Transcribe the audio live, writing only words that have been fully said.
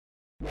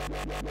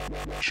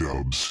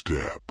Chub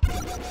Step.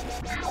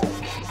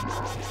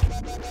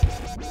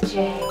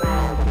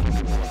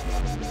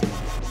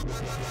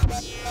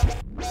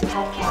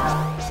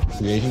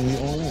 Creating the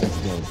oil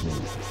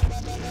judgment.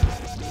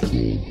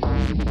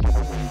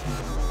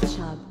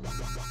 Chub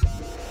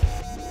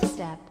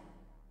Step.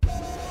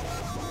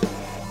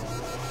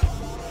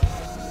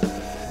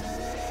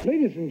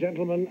 Ladies and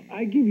gentlemen,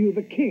 I give you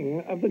the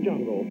king of the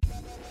jungle.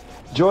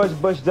 George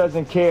Bush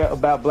doesn't care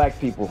about black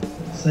people.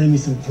 Save me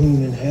some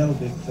poon in hell,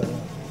 big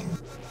fella.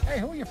 Hey,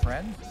 who are your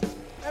friends?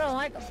 I don't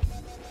like them.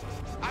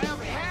 I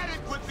have had it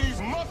with these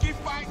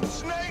monkey-fighting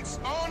snakes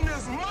on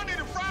this Monday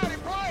to Friday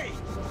play.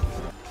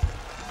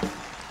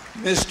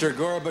 Mr.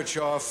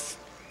 Gorbachev,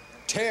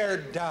 tear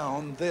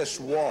down this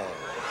wall.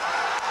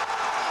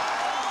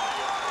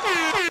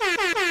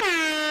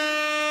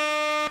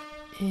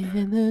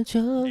 In the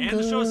jungle. And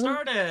the show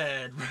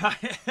started.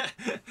 Right.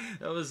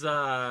 That was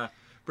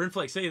Bryn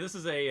Flakes. Hey, this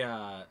is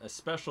a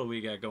special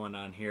we got going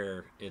on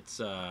here. It's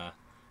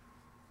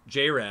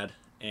J-Rad,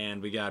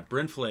 and we got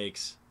Bryn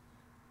Flakes,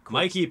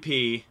 Mikey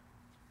P,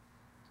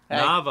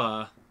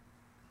 Nava,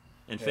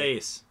 and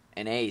Face.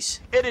 And Ace.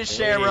 It is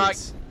Shamrock.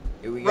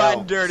 Here we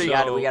Riding go. dirty.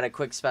 We got a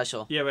quick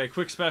special. Yeah, we had a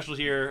quick special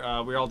here.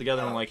 We're all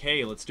together and we're like,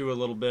 hey, let's do a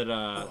little bit,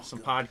 some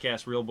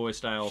podcast, Real Boy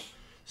style.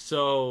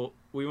 So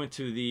we went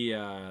to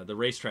the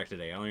racetrack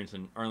today,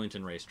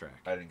 Arlington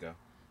Racetrack. I didn't go.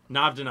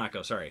 Nav did not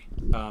go, sorry.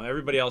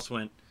 Everybody else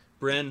went.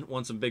 Bryn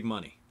won some big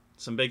money.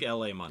 Some big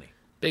LA money.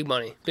 Big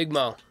money. Big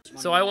mo.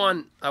 So I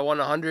won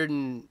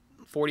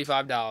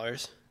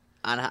 $145.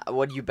 On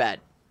what do you bet?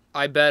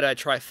 I bet a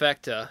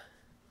trifecta,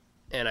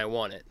 and I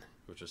won it.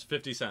 Which was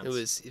 50 cents. It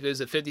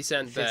was a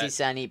 50-cent bet. 50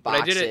 cent each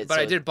box.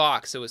 I did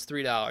box, so it was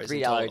 $3.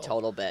 $3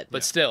 total bet.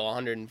 But still,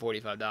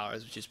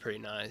 $145, which is pretty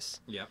nice.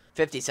 Yeah.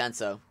 50 cents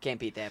though. Can't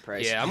beat that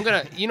price. Yeah, I'm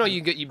gonna.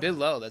 You bid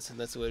low. That's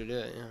the way to do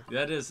it.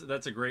 Yeah.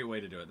 That's a great way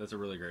to do it. That's a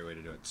really great way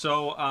to do it.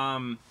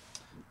 So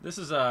this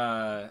is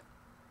a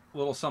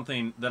little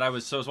something that I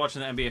was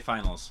watching the NBA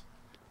Finals,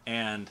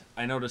 and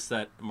I noticed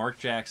that Mark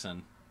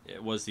Jackson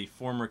was the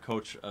former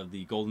coach of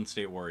the Golden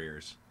State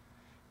Warriors.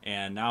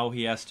 And now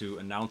he has to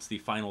announce the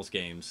finals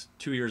games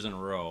 2 years in a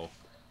row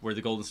where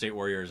the Golden State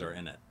Warriors are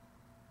in it.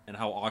 And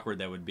how awkward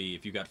that would be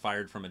if you got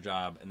fired from a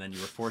job and then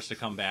you were forced to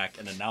come back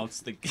and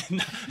announce the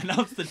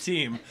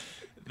team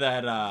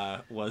that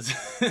was,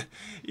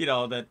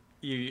 that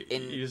you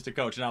used to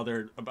coach. Now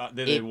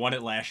they won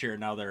it last year.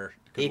 And now they're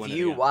if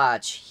you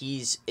watch,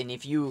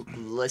 if you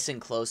listen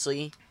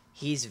closely,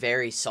 he's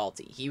very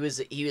salty. He was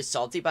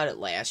salty about it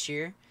last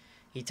year.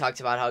 He talked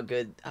about how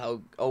good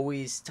of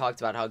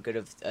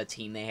a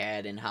team they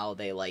had and how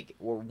they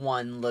were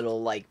one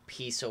little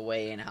piece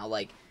away and how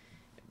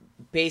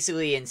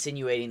basically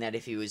insinuating that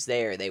if he was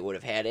there they would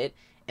have had it.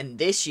 And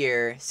this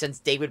year, since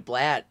David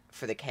Blatt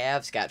for the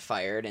Cavs got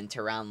fired and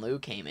Tyronn Lue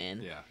came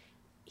in,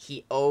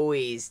 he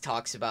always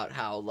talks about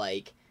how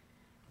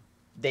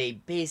they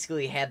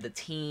basically had the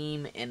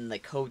team and the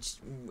coach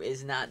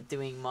is not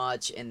doing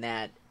much and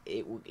that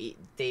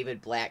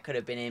David Blatt could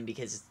have been in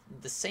because it's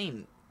the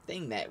same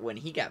thing that when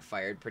he got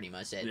fired pretty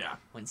much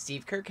when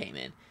Steve Kerr came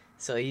in.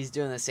 So he's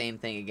doing the same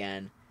thing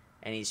again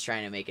and he's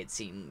trying to make it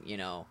seem,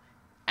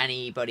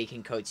 anybody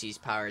can coach these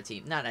power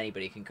teams. Not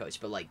anybody can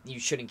coach, but you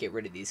shouldn't get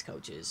rid of these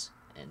coaches.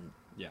 And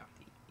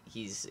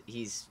he's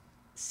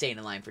staying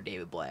in line for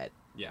David Blatt.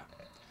 Yeah.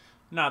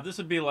 Now, this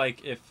would be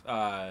like if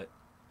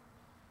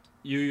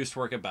you used to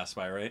work at Best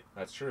Buy, right?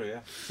 That's true, yeah.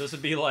 So this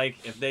would be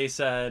like if they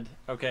said,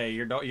 okay,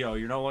 you're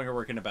no longer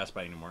working at Best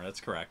Buy anymore. That's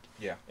correct.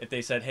 Yeah. If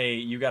they said, hey,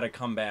 you got to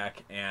come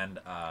back and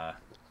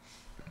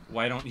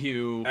why don't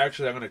you...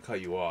 Actually, I'm going to cut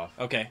you off.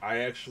 Okay. I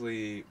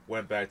actually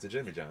went back to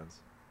Jimmy John's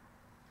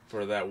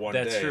for that one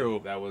day. That's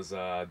true. That was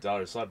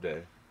Dollar Sub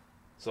Day.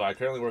 So I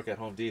currently work at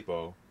Home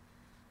Depot,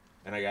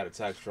 and I got a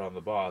text from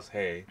the boss,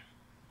 hey,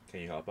 can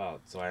you help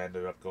out? So I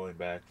ended up going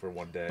back for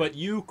one day. But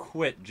you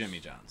quit Jimmy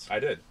John's. I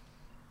did.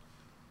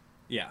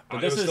 Yeah,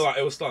 but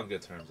it was still on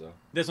good terms though.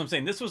 That's what I'm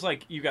saying. This was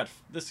like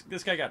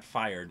this guy got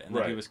fired and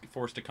then he was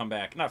forced to come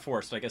back. Not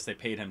forced. I guess they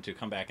paid him to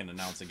come back and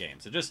announce the game.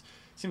 So it just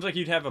seems like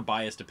you'd have a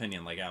biased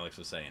opinion, like Alex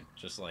was saying.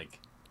 Just like,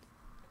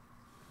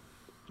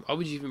 why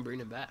would you even bring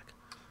him back?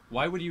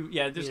 Why would you?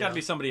 Yeah, there's got to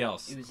be somebody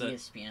else. It was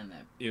ESPN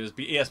that. It was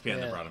ESPN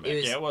that brought him back.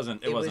 It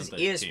wasn't. It wasn't the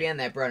ESPN team.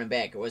 that brought him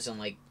back. It wasn't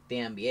like the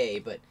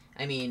NBA. But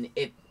I mean,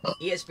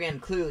 ESPN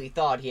clearly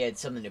thought he had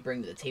something to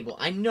bring to the table.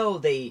 I know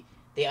they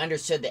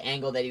understood the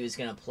angle that he was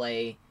going to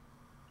play.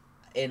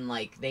 And,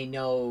 they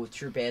know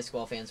true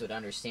basketball fans would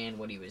understand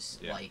what he was,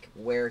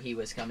 where he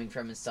was coming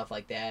from and stuff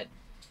like that.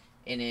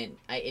 And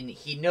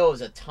he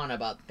knows a ton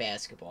about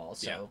basketball,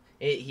 so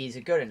he's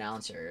a good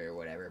announcer or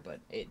whatever, but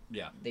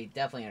they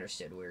definitely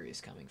understood where he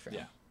was coming from.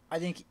 Yeah. I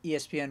think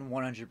ESPN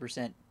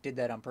 100% did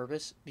that on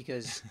purpose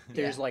because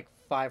there's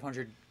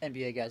 500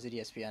 NBA guys at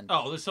ESPN.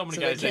 Oh, there's so many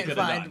guys they that can't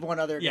find one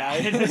other guy.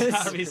 Yeah, there's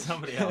got to be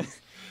somebody else.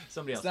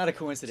 It's not a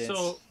coincidence.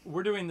 So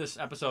we're doing this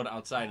episode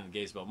outside in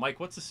Gaysville. Mike,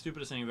 what's the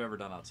stupidest thing you've ever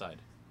done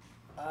outside?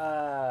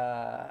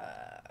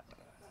 I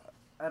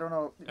don't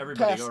know.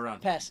 Everybody go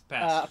around. Pass.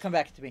 Pass. Come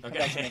back to me.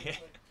 Okay.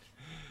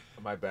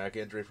 My back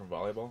injury from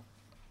volleyball.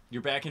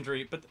 Your back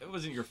injury, but it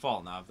wasn't your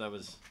fault. Now, if that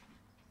was.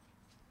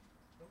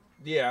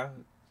 Yeah,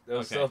 it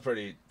was Okay. still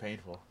pretty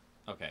painful.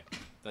 Okay,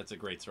 that's a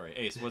great story.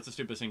 Ace, what's the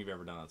stupidest thing you've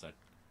ever done outside?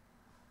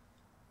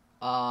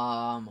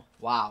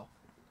 Wow.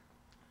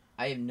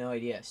 I have no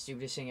idea.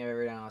 Stupidest thing I've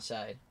ever done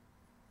outside.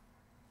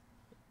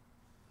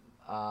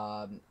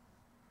 I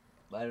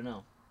don't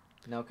know.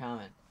 No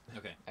comment.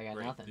 Okay, I got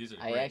great. nothing. These are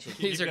I great. actually.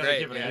 These are gotta great,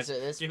 give it a- man.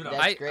 That's give it up.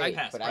 that's great,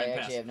 pass, but Brian, I pass.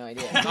 actually have no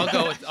idea.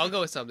 I'll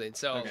go with something.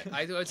 So Okay.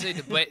 I would say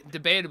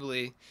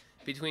debatably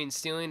between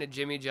stealing a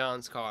Jimmy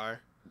John's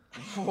car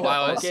Well,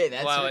 while I was, okay,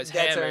 that's while I what- was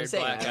that's what I'm hammered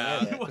saying. I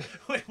blackout. know that.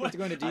 Wait, What's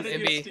going to how do? did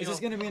It'd you be- Is this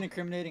going to be an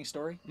incriminating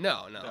story?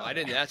 No, I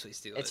didn't actually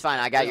steal it. It's fine.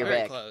 I got It was your very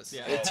back. close.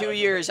 Yeah. In 2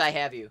 years, I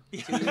have you.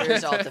 2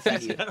 years, I'll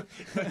defend you.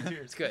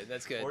 That's good.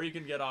 That's good. Or you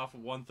can get off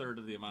 1/3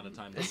 of the amount of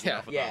time. That you Yeah. get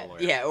off Yeah, without a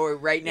lawyer. yeah. Or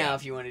right now, Yeah.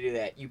 if you want to do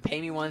that, you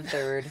pay me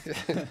 1/3,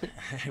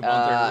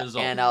 1/3 is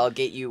all. and I'll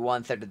get you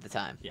 1/3 of the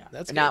time. Yeah.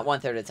 That's Not good.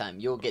 1/3 of the time.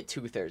 You'll get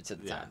 2/3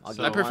 of the Yeah. time. I'll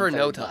So- get I prefer 1/3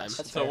 no plus.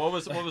 time. So what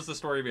was the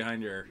story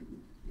behind your?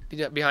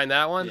 Behind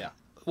that one? Yeah.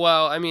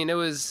 Well, I mean, it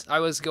was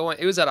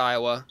at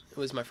Iowa. It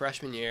was my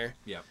freshman year.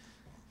 Yep.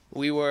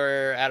 We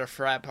were at a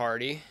frat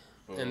party,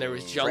 and there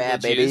was jungle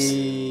Frat, juice.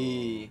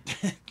 baby.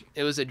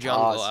 It was a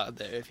jungle Pause. out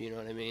there, if you know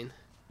what I mean.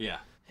 Yeah.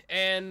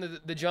 And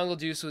the jungle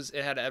juice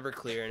it had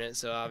Everclear in it,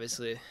 so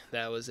obviously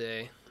that was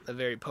a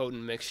very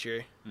potent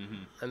mixture.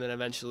 Mm-hmm. And then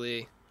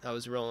eventually I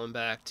was rolling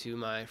back to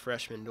my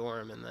freshman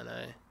dorm, and then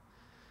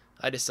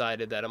I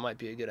decided that it might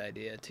be a good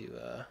idea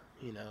to,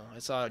 I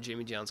saw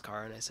Jimmy John's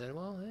car, and I said,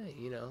 well, hey,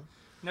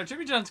 Now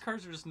Jimmy John's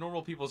cars are just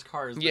normal people's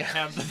cars. That Yeah.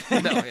 Have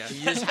the No, yeah.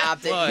 You just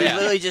hopped in. Well, You yeah.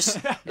 literally just.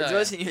 It yeah.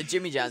 wasn't your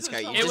Jimmy John's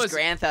car. You It just was-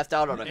 Grand Theft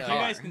Auto the If you car.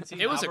 guys can see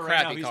It was a Albert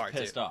right crappy now, car, he's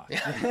pissed too. off.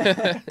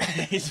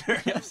 He's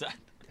very upset.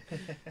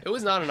 It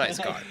was not a nice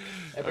car.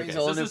 It brings Okay,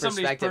 a whole so new this is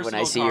somebody's perspective when I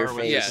personal see your car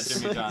with face. Yes.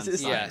 Jimmy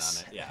John's sign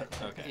Yes. on it. Yeah.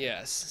 Okay.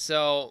 Yes.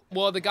 So,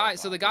 well, the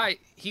guy,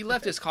 he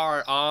left his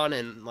car on,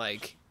 and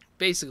like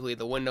basically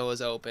the window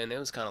was open. It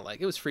was kind of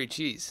like it was free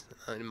cheese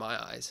in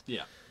my eyes.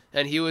 Yeah.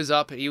 And he was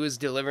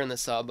delivering the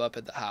sub up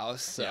at the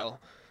house. So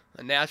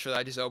naturally,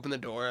 I just opened the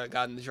door. I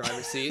got in the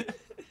driver's seat.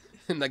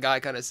 And the guy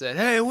kind of said,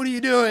 "Hey, what are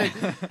you doing?"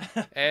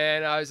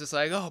 And I was just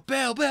like, "Oh,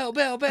 bail, bail,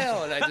 bail,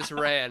 bail!" And I just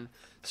ran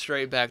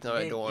straight back to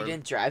my You dorm.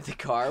 didn't drive the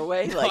car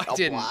away like I a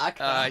didn't. block.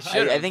 I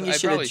should've. I think you I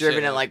should have probably driven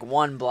it should've. like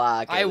one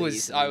block. I at was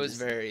least, I and was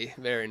just- very,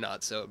 very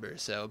not sober,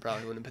 so it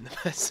probably wouldn't have been the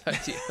best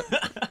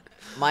idea.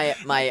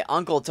 My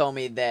uncle told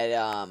me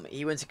that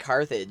he went to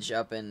Carthage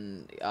up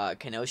in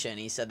Kenosha, and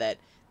he said that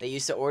they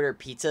used to order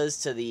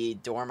pizzas to the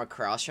dorm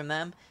across from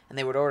them, and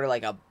they would order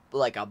like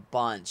a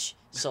bunch.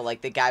 So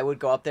like the guy would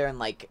go up there and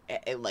like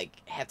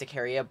have to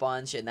carry a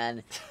bunch, and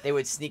then they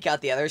would sneak out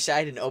the other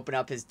side and open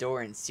up his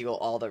door and steal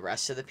all the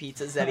rest of the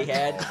pizzas that he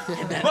had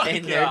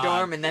in their God.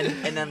 dorm, and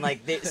then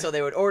like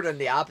they would order them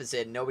the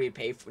opposite, and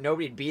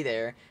nobody'd be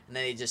there, and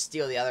then he'd just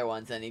steal the other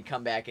ones, and he'd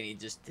come back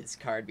and his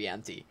car would be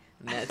empty.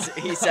 And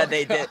he said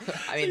they did.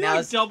 I mean, you that like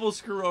was double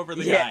screw over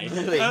the Yeah, guy.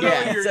 literally, I don't know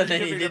yeah. if you're So then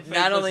he giving did a fake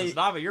not business, only-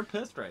 Nah, but you're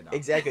pissed right now.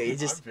 exactly. He I'm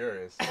just.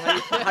 furious.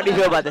 How do you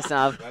feel about this,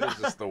 Nav? That is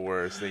just the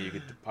worst thing you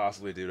could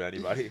possibly do to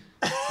anybody,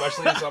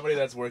 especially somebody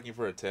that's working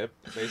for a tip,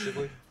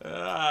 basically.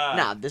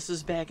 Nah, this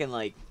was back in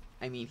like.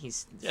 I mean,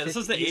 he's. Yeah, this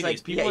was 50 the 80s. he's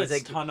like, People yeah, had he's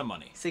like, a ton of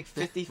money. He's like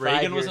 55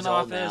 Reagan years was in old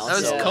office. now. That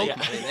was so, Coke yeah.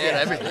 money, man, Yeah,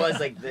 everything. it was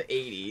like the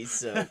 80s.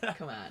 So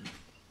come on.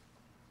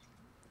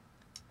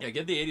 Yeah,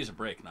 give the 80s a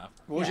break, now.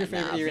 What was your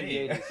favorite nah, year in the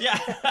 80s? Yeah.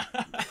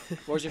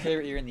 What was your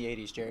favorite year in the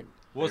 80s, Jared?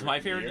 What was my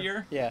favorite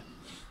year? Yeah.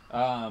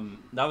 That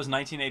was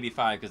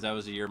 1985 because that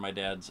was the year my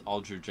dad's All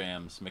Drew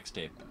Jams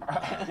mixtape.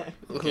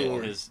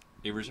 Ooh.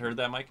 You ever heard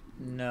that, Mike?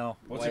 No.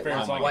 What's White your favorite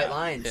Lines. song? White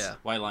Lines. Yeah.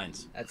 White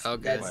Lines. That's,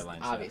 Okay. that's White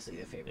Lines, yeah. obviously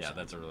the favorite. Yeah, song.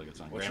 that's a really good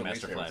song. What's your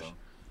least Grandmaster favorite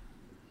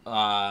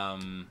Flash.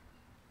 song?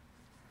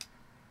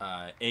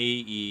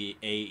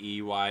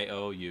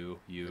 A-E-A-E-Y-O-U,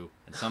 U,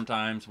 and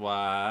sometimes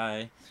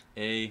Y,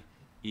 A-E,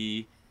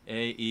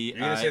 A-E, You're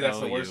gonna say that's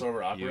the I-O-U, worst over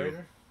U,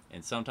 Operator?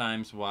 and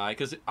sometimes Y,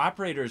 because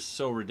Operator is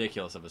so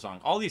ridiculous of a song.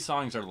 All these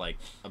songs are, like,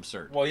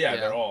 absurd. Well, yeah, Yeah.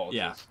 they're all.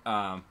 Yeah, just-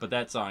 but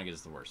that song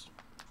is the worst.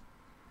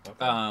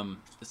 okay.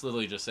 It's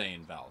literally just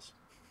saying vowels.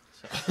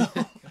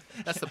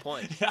 That's the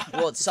point.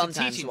 Well, it's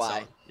sometimes teaching why.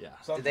 song.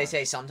 Yeah. Did they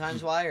say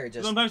sometimes why or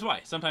just? Sometimes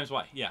Y. Sometimes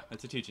Y. Yeah,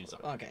 it's a teaching song.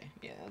 Okay.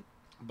 Yeah.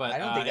 But I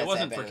don't think it that's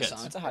wasn't that for bad of a kids.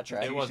 song. It's a hot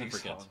track. It wasn't for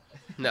kids.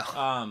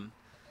 No.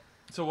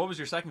 So what was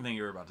your second thing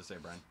you were about to say,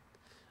 Brian?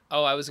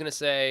 Oh, I was gonna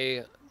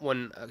say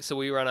so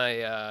we were on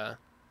a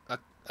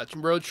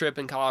road trip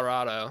in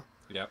Colorado,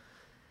 Yep.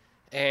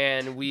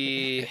 and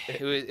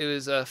it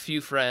was a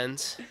few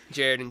friends,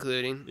 Jared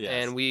including, Yes.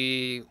 and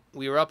we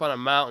were up on a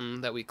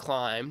mountain that we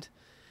climbed,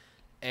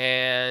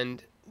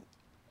 and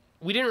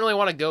we didn't really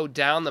want to go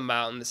down the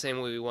mountain the same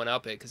way we went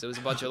up it because it was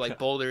a bunch of like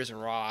boulders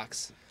and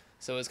rocks.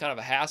 So it was kind of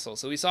a hassle.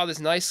 So we saw this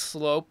nice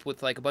slope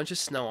with like a bunch of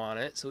snow on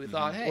it. So we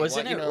thought, hey,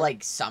 Wasn't what, it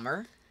like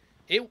summer?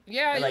 It?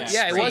 Yeah, like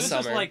yeah, it spring? was This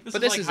is summer. like, this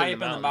but is this like is high in up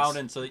the in the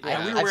mountains. mountains. So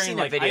Yeah, we I've were seen wearing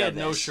a like I video had of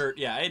no this. shirt.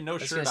 Yeah, I had no I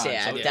was shirt gonna on. say,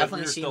 so I've we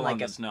definitely were seen, still like, on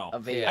the a snow.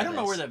 video I of don't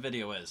know this. where that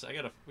video is.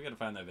 We gotta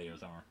find that video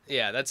somewhere.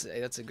 Yeah, that's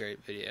a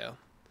great video.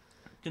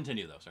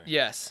 Continue though. Sorry.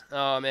 Yes.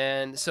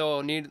 And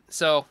so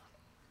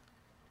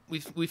we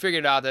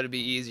figured out that it'd be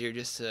easier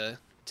just to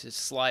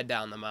slide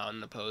down the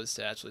mountain opposed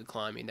to actually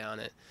climbing down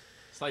it.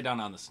 Slide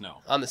down on the snow.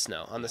 On the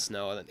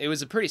snow. It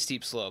was a pretty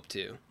steep slope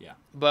too. Yeah.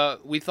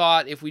 But we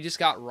thought if we just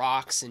got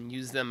rocks and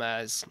used them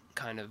as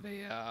kind of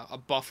a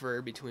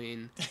buffer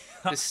between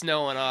the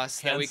snow and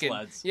us, that we could,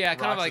 sleds. yeah,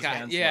 kind of Rocks like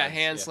as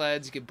hand sleds,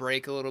 sleds. You could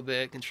brake a little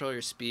bit, control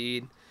your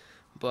speed.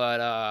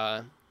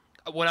 But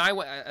when I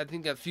went, I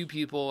think a few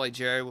people like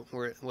Jared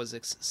was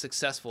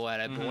successful at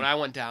it. But when I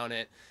went down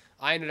it,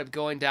 I ended up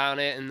going down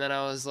it, and then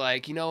I was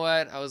like, you know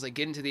what? I was like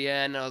getting to the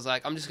end, and I was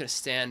like, I'm just gonna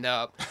stand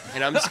up,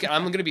 and I'm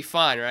gonna be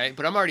fine, right?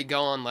 But I'm already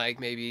going like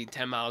maybe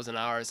 10 miles an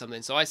hour or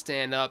something. So I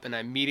stand up, and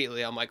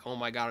immediately I'm like, oh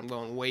my god, I'm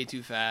going way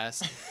too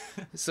fast.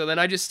 So then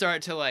I just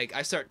start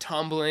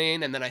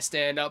tumbling, and then I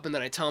stand up, and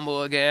then I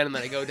tumble again, and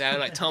then I go down,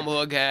 and I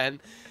tumble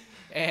again,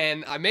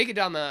 and I make it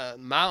down the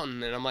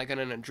mountain, and I'm like on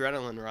an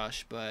adrenaline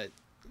rush, but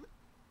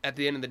at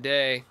the end of the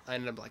day, I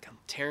ended up like I'm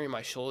tearing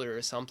my shoulder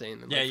or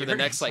something. And, like, for the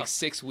next like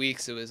 6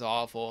 weeks, it was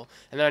awful.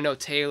 And then I know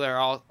Taylor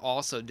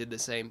also did the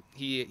same.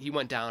 He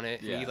went down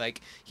it. Yeah. And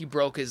he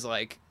broke his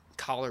like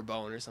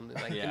collarbone or something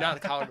like not a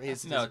collarbone.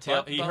 His he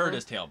hurt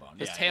his tailbone.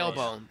 His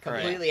tailbone.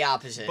 Completely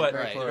opposite. But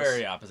right.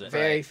 very opposite.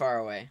 Very far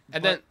away.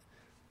 And then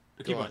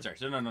keep on. Sorry.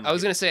 No. I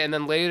was gonna say, and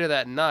then later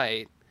that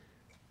night,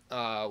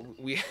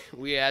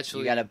 we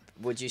actually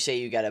Would you say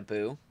you got a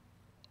boo?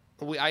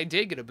 I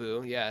did get a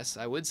boo. Yes,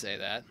 I would say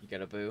that. You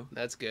got a boo?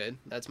 That's good.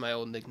 That's my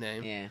old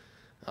nickname.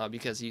 Yeah.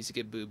 Because he used to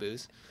get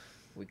boo-boos.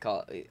 We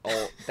call it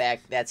old back.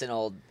 That's an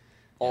old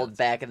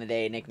back in the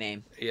day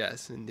nickname.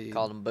 Yes, indeed.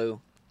 Called him boo.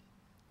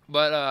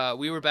 But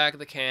we were back at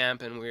the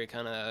camp, and we were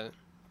kind of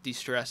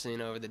de-stressing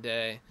over the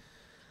day.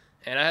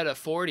 And I had a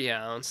 40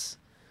 ounce,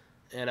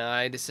 and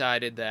I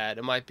decided that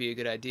it might be a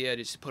good idea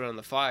to just put it on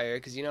the fire,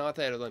 because I thought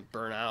it would like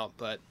burn out.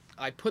 But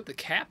I put the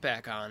cap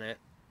back on it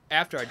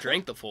after I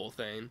drank the full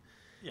thing.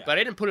 Yeah. But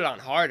I didn't put it on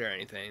hard or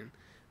anything.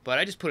 But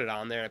I just put it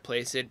on there. I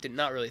placed it,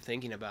 not really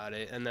thinking about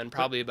it. And then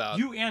probably about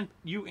you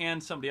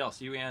and somebody else,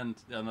 you and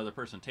another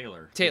person,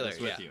 Taylor. Taylor,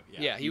 with you.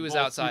 Yeah, he was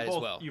outside as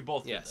well. You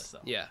both did this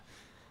stuff. Yeah.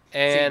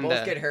 And so you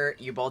both get hurt.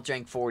 You both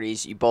drank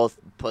 40s. You both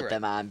put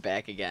them on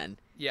back again.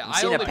 Yeah,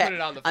 I only put it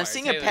on the fire. I'm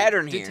seeing a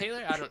pattern here.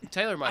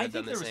 Taylor might have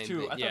done the same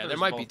thing. Yeah, there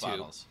might be two.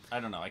 Bottles.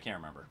 I don't know. I can't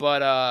remember.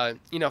 But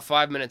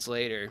 5 minutes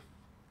later,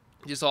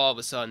 just all of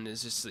a sudden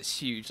there's just this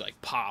huge like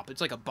pop. It's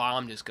like a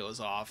bomb just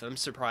goes off. I'm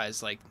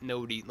surprised like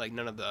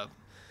none of the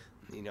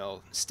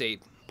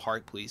state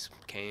park police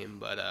came,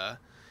 but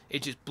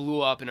it just blew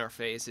up in our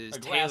faces.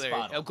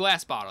 A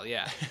glass bottle,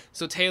 yeah.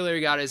 So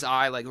Taylor got his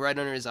eye like right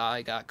under his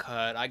eye, got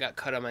cut. I got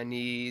cut on my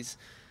knees.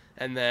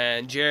 And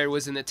then Jared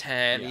was in the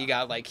tent.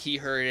 Yeah. He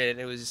heard it.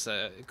 It was just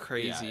a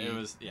crazy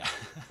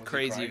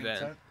crazy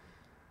event.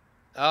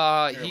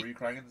 Were you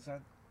crying in the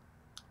tent?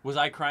 Was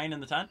I crying in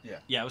the tent? Yeah.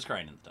 Yeah, I was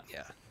crying in the tent.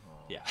 Yeah.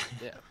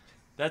 Yeah.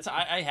 That's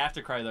I have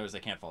to cry though, because I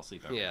can't fall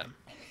asleep. Yeah.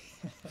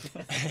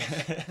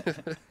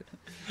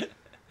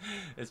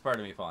 It's part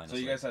of me falling asleep.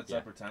 So you guys had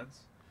separate tents?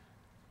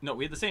 No,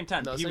 we had the same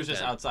tent. No, he was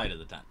just outside of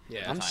the tent.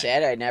 Yeah. I'm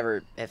sad I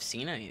never have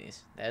seen any of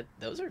these.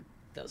 Those are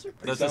pretty.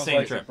 That's the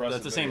same trip.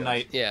 That's the same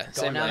night. Yeah.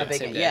 Going down a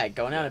big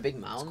going down a big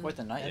mountain. It's quite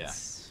the night.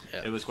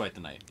 Yeah. It was quite the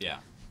night. Yeah.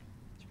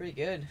 It's pretty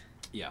good.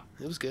 Yeah.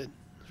 It was good.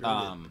 It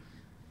was really good.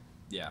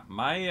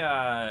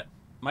 Yeah.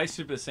 My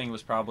stupidest thing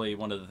was probably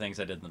one of the things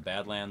I did in the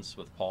Badlands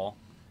with Paul,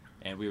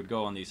 and we would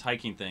go on these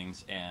hiking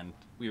things, and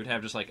we would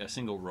have just like a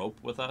single rope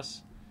with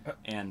us,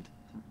 and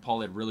Paul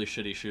had really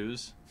shitty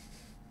shoes,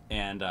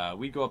 and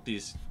we'd go up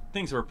these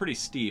things that were pretty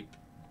steep,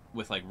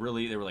 with they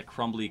were like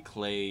crumbly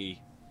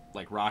clay,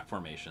 like rock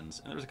formations,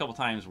 and there was a couple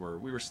times where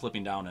we were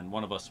slipping down, and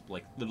one of us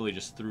like literally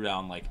just threw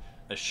down like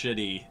a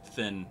shitty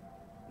thin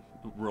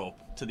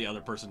rope to the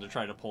other person to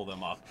try to pull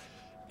them up,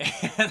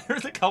 and there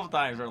was a couple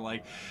times where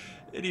like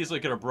it easily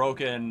could have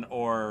broken,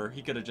 or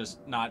he could have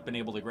just not been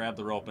able to grab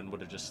the rope and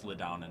would have just slid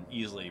down and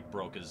easily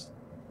broken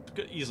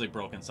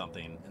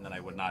something, and then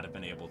I would not have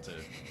been able to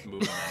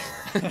move him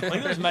anywhere.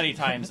 Like there's many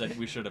times that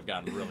we should have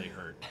gotten really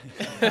hurt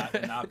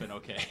and not been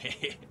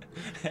okay.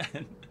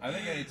 I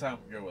think anytime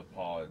you're with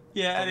Paul,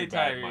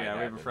 anytime we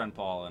have a friend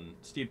Paul and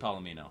Steve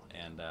Palomino,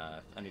 and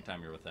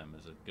anytime you're with him,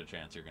 there's a good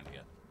chance you're gonna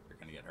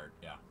get hurt.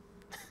 Yeah.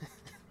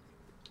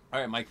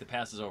 All right, Mike, the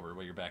pass is over.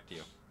 Well, you're back to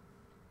you.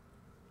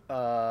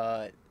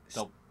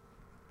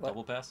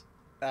 Double pass?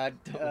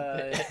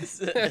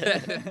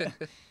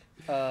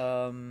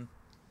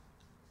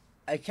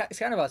 It's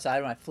kind of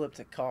outside when I flipped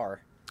a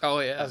car. Oh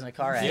yeah. I was in a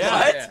car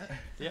accident.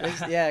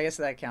 Yeah. I guess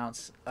that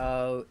counts. We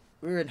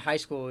were in high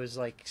school. It was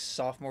like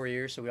sophomore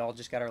year, so we all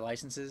just got our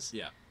licenses.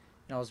 Yeah.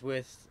 And I was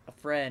with a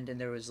friend, and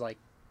there was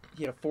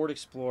he had a Ford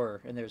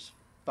Explorer, and there's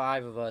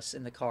 5 of us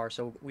in the car,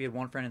 so we had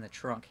one friend in the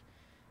trunk,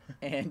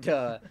 and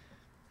it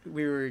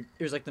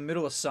was like the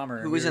middle of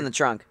summer. Who was in the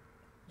trunk?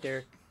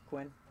 Derek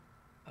Quinn.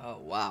 Oh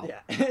wow.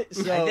 Yeah.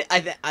 So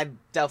I've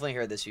definitely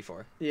heard this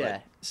before. Yeah.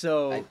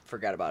 So I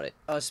forgot about it.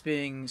 Us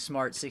being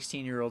smart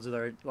 16-year-olds with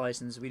our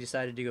license, we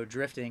decided to go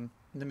drifting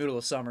in the middle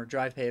of summer,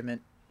 dry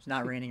pavement. It's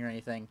not raining or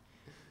anything.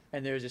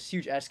 and there's this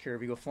huge S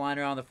curve. We go flying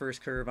around the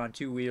first curve on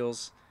 2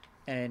 wheels,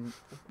 and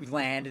we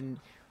land, and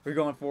we're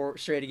going forward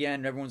straight again.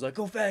 And everyone's like,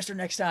 "Go faster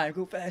next time,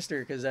 go faster,"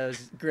 because that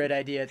was a great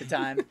idea at the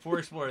time. Ford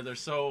Explorer, they're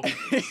so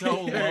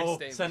low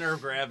center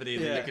of gravity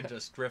that you can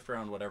just drift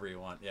around whatever you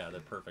want. Yeah,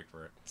 they're perfect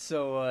for it.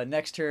 So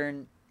next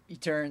turn, he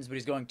turns, but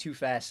he's going too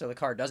fast, so the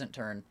car doesn't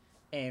turn.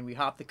 And we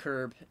hop the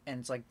curb, and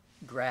it's like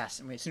grass.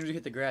 And as soon as we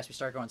hit the grass, we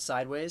start going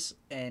sideways,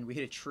 and we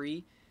hit a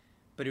tree,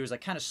 but it was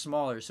like kind of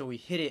smaller, so we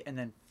hit it and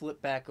then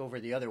flipped back over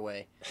the other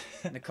way.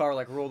 And the car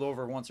like rolled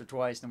over once or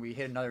twice, and we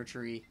hit another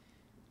tree,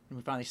 and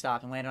we finally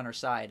stopped and landed on our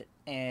side.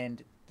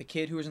 And the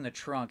kid who was in the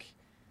trunk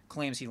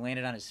claims he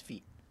landed on his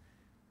feet.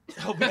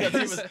 Oh,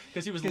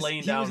 because he was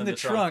laying down in the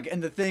trunk,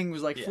 and the thing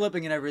was like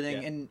flipping and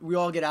everything. And we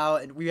all get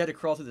out, and we had to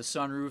crawl through the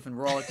sunroof, and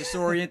we're all like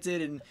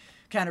disoriented and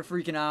kind of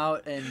freaking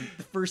out. And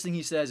the first thing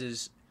he says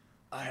is,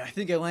 I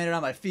think I landed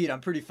on my feet.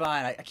 I'm pretty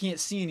fine. I can't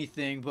see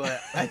anything, but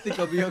I think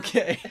I'll be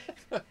okay.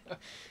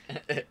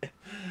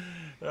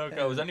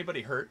 Okay, was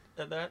anybody hurt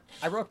at that?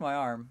 I broke my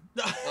arm.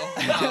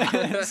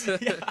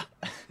 Yeah.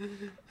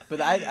 But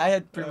I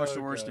had pretty much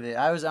the worst of it.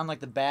 I was on like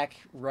the back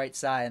right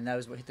side, and that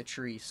was what hit the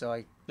tree. So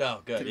I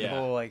took the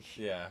whole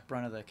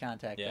brunt of the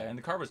contact there. And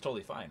the car was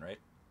totally fine, right?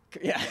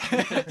 Yeah,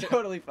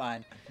 totally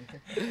fine.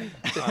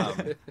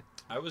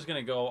 I was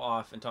going to go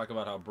off and talk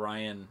about how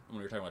Brian, when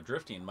we were talking about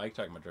drifting, Mike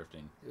talking about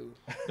drifting,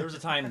 there was a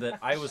time that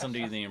I was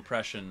under the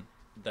impression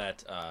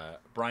that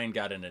Brian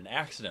got in an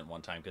accident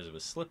one time because it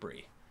was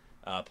slippery,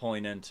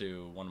 pulling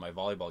into one of my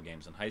volleyball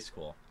games in high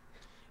school.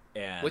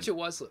 And Which it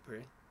was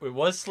slippery. It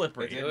was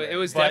slippery. It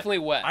was definitely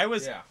wet. I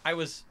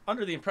was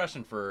under the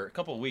impression for a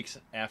couple of weeks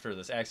after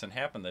this accident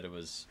happened that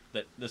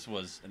this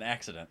was an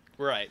accident,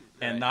 right?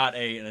 And not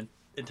an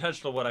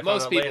intentional. What I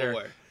Most found out people later.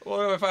 were. What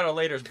I found out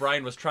later is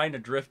Brian was trying to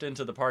drift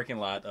into the parking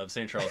lot of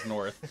St. Charles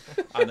North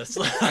on a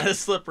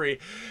slippery.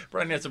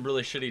 Brian had some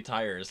really shitty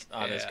tires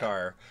on his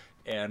car,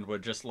 and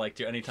would just like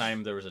to,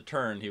 anytime there was a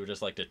turn, he would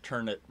just like to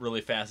turn it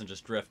really fast and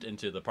just drift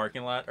into the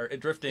parking lot, or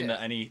drift into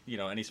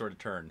any sort of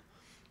turn.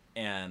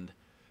 And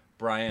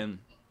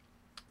Brian,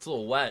 it's a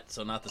little wet,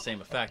 so not the same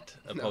effect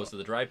opposed to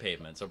the dry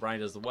pavement. So Brian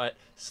does the wet,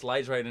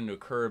 slides right into a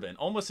curb and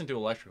almost into an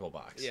electrical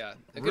box. Yeah,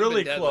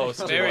 really close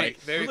to very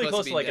really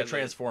close to like deadly. a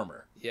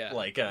transformer. Yeah,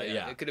 like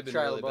it could have been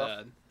really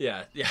bad.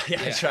 Yeah,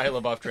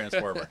 Shia LaBeouf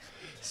transformer.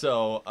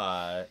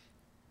 So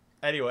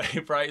anyway,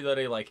 Brian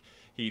then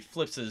he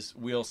flips his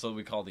wheels, so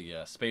we call the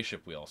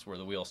spaceship wheels, where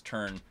the wheels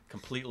turn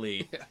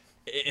completely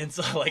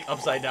inside, like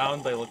upside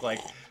down. They look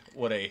like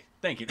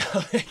thank you.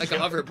 Like a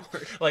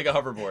hoverboard. Like a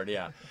hoverboard,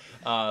 yeah.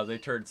 They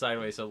turned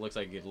sideways, so it looks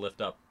like you could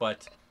lift up.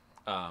 But,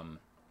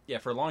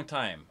 for a long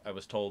time, I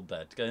was told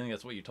that, I think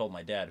that's what you told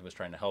my dad, who was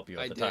trying to help you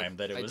at the time,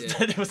 that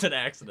it was an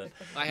accident.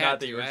 I had not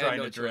to. that you were I trying had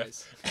no to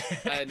drift.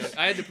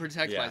 I had to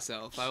protect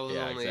myself. I was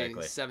only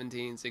exactly.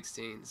 17,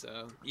 16,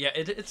 so. Yeah,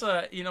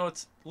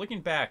 it's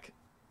looking back,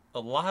 a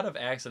lot of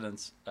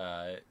accidents,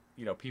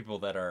 people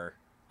that are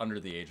under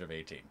the age of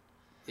 18.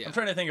 Yeah. I'm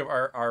trying to think of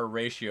our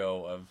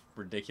ratio of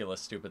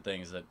ridiculous, stupid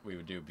things that we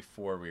would do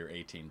before we were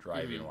 18,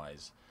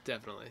 driving-wise.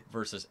 Definitely.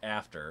 Versus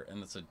after,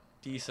 and it's a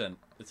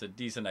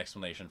decent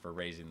explanation for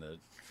raising the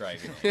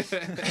driving.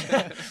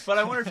 But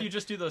I wonder if you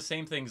just do those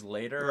same things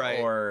later,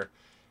 or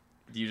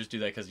do you just do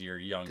that because you're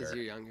younger? Because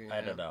you're younger. I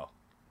don't know.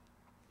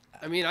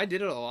 I mean, I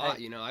did it a lot.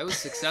 I was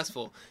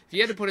successful. If you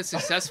had to put a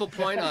successful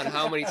point on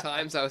how many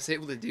times I was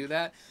able to do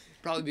that,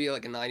 probably be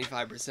like a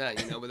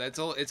 95%,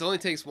 but it only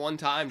takes one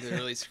time to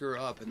really screw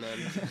up and then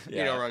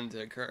run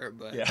into a curb.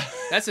 But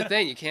that's the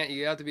thing,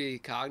 you have to be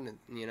cognizant,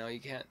 you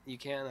can't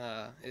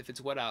if it's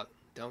wet out,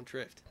 don't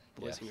drift,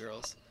 boys and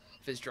girls.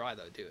 If it's dry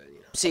though, do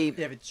it. See, if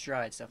it's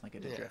dry, it's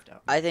definitely good to drift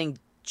out. I think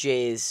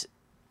Jay's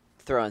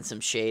throwing some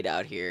shade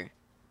out here.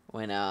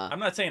 When I'm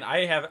not saying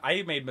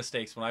I made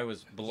mistakes when I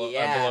was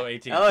below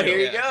 18. Oh, here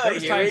you go.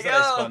 There's times that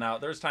I spun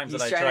out. There's times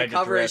that I tried to drift. He's trying to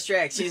cover his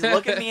tracks. He's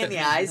looking me in the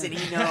eyes, and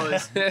he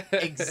knows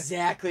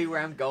exactly where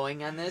I'm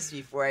going on this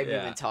before I'm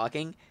even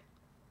talking.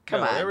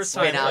 Come on,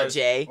 spin out,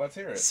 Jay. Let's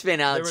hear it.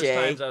 Spin out, Jay. There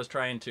was times I was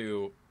trying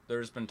to.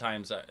 There's been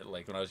times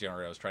like when I was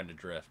younger, I was trying to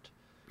drift.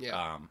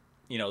 Yeah.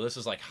 This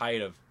is like height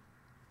of.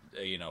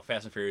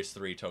 Fast and Furious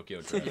 3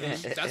 Tokyo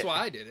Drift. That's why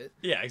I did it.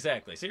 Yeah,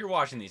 exactly. So you're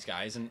watching these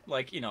guys, and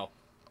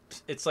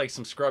it's like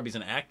some scrub. He's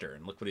an actor,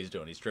 and look what he's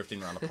doing. He's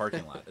drifting around a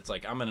parking lot. It's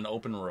like I'm in an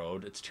open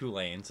road. It's 2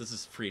 lanes. This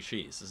is free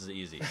cheese. This is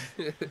easy.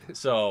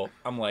 So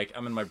I'm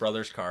in my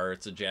brother's car.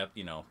 It's a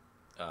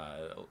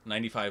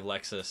 95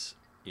 Lexus,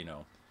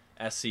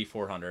 SC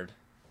 400,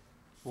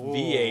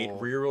 V8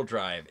 rear-wheel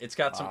drive. It's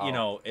got some,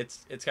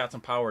 it's got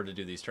some power to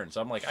do these turns.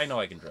 So I'm like, I know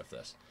I can drift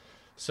this.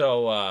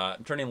 So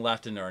I'm turning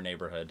left into our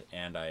neighborhood,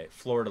 and I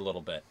floored a little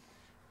bit,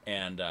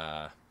 and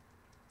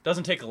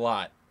doesn't take a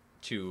lot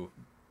to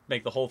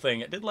make the whole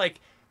thing. It did like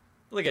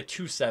a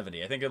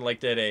 270. I think it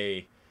did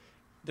a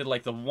did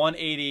like the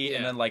 180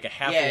 and then like a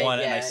half Yeah, one,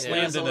 and yeah, I it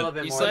slammed was a into little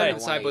bit You more slammed than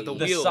inside with the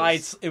 180. wheels.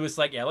 sides. It was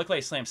like, yeah, it looked like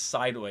I slammed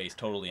sideways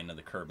totally into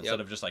the curb instead Yep.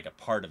 of just like a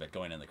part of it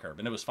going in the curb,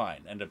 and it was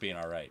fine. Ended up being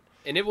all right.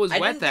 And it was I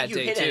wet didn't that think you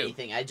day hit too.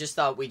 anything. I just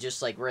thought we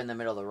just like were in the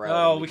middle of the road.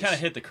 Oh, and we kind of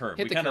just- hit the curb.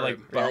 Hit We the kind of curb.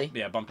 like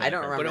Really? bumped. I into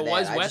don't the curb. remember But it that.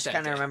 was I wet just that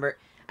kind of day. remember.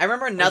 I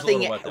remember was a little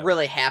nothing wet that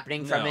really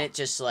happening from No. it.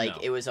 Just like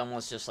No. it was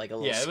almost just like a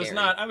little. Yeah, it was scary.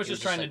 not. I was It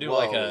just trying to do whoa,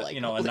 like a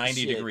a holy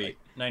 90 shit, degree like-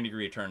 90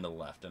 degree turn to the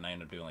left, and I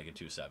ended up doing like a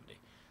 270.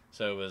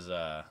 So it was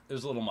a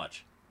little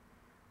much.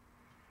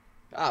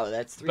 Oh,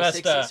 that's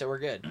Best, 360, so we're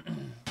good.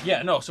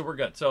 Yeah, no, so we're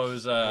good. So it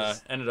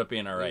was ended up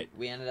being all right.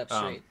 We ended up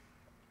Um, straight.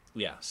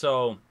 Yeah.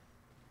 So,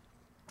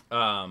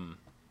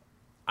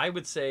 I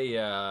would say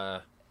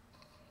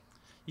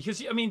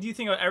because I mean, do you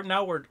think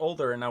now we're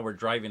older and now we're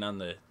driving on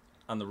the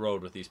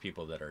road with these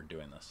people that are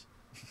doing this?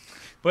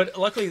 But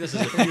luckily, this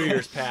is a few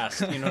years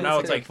past. You know, now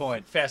That's it's a like good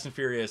point. Fast and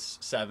Furious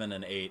 7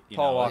 and 8. You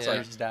Paul know, it's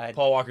Walker's like, died.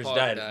 Paul Walker's Walker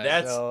died. died.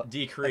 That's So,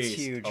 decreased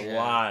that's huge. a Yeah.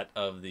 lot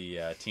of the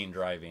teen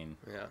driving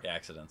Yeah.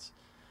 accidents.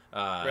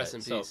 Rest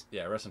in peace.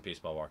 Yeah, rest in peace,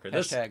 Paul Walker.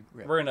 Hashtag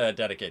rip. We're gonna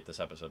dedicate this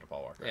episode to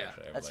Paul Walker. Yeah,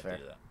 actually. I would that's like fair.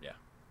 to do that.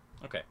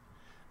 Yeah.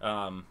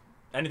 Okay.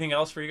 Anything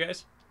else for you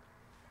guys?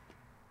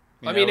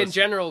 I that mean, in was-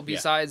 general,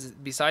 yeah.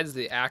 besides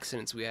the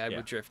accidents we had Yeah.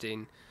 with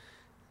drifting,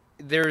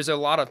 there's a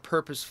lot of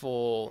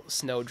purposeful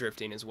snow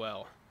drifting as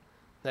well.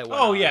 That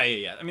went Oh on,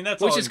 yeah. I mean,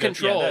 that's which all is in good-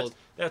 yeah, controlled,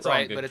 that's all in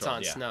right? good But it's control,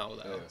 on yeah. snow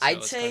though. so I'd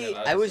it's say kind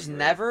of- I was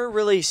never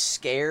really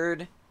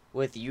scared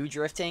with you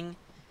drifting.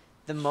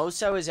 The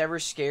most I was ever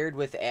scared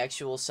with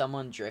actual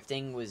someone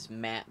drifting was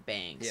Matt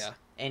Banks. Yeah.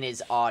 And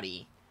his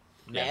Audi.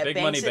 Yeah, Matt Big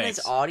Banks Money and Banks.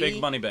 his Audi.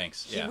 Big Money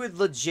Banks. He Yeah. would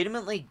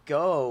legitimately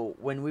go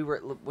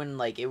when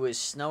like it was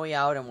snowy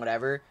out and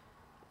whatever.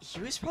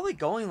 He was probably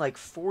going like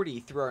 40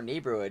 through our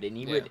neighborhood, and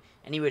he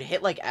would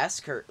hit like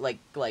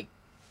like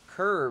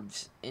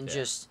curbs and Yeah.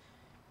 just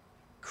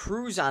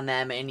cruise on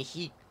them, and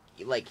he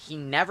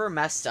never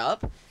messed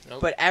up.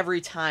 Nope. But every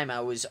time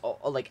I was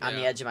like on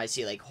the Yeah. edge of my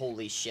seat, like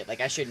holy shit,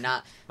 like I should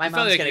not. My You felt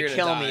mom's like gonna you're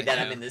kill gonna me die, that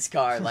yeah. I'm in this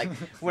car. Like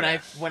when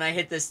Yeah. I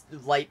hit this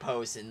light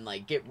post and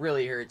like get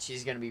really hurt,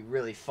 she's gonna be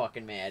really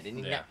fucking mad.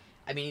 And Yeah.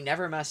 I mean, he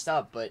never messed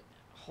up, but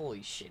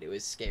holy shit, it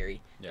was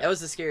scary. Yeah. That was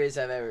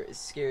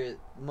the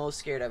most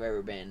scared I've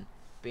ever been,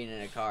 being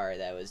in a car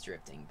that was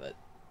drifting. But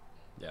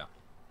Yeah.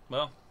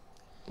 Well,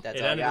 that's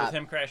it all I ended got. with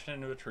him crashing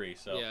into a tree.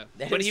 So. Yeah,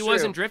 That but is he true.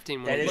 wasn't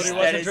drifting when That he But is- he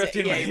was. that wasn't is-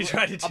 drifting yeah, when he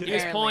tried to do that. He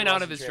was apparently pulling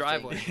out of wasn't his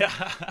drifting. driveway.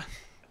 Yeah.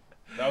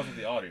 That was with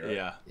the Audi, right?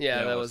 Yeah.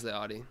 Yeah, it that was the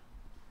Audi.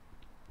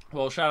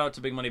 Well, shout out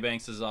to Big Money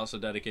Banks. This is also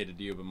dedicated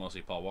to you, but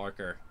mostly Paul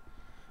Walker.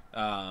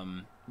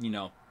 You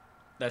know,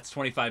 that's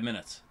 25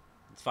 minutes.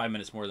 It's 5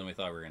 minutes more than we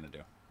thought we were going to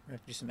do. We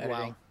have to do some Wow.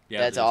 editing. Yeah,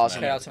 That's there's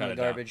awesome. editing Cut out to some of cut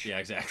the it down. garbage. Yeah,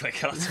 exactly.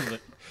 Cut out some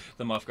of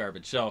the muff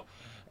garbage. So,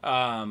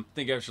 thank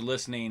you guys for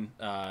listening.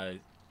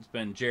 It's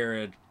been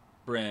Jared,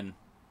 Bryn,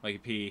 Mikey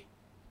P,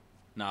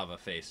 Nava,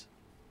 Face.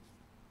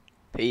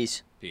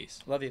 Peace. Peace.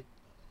 Love you.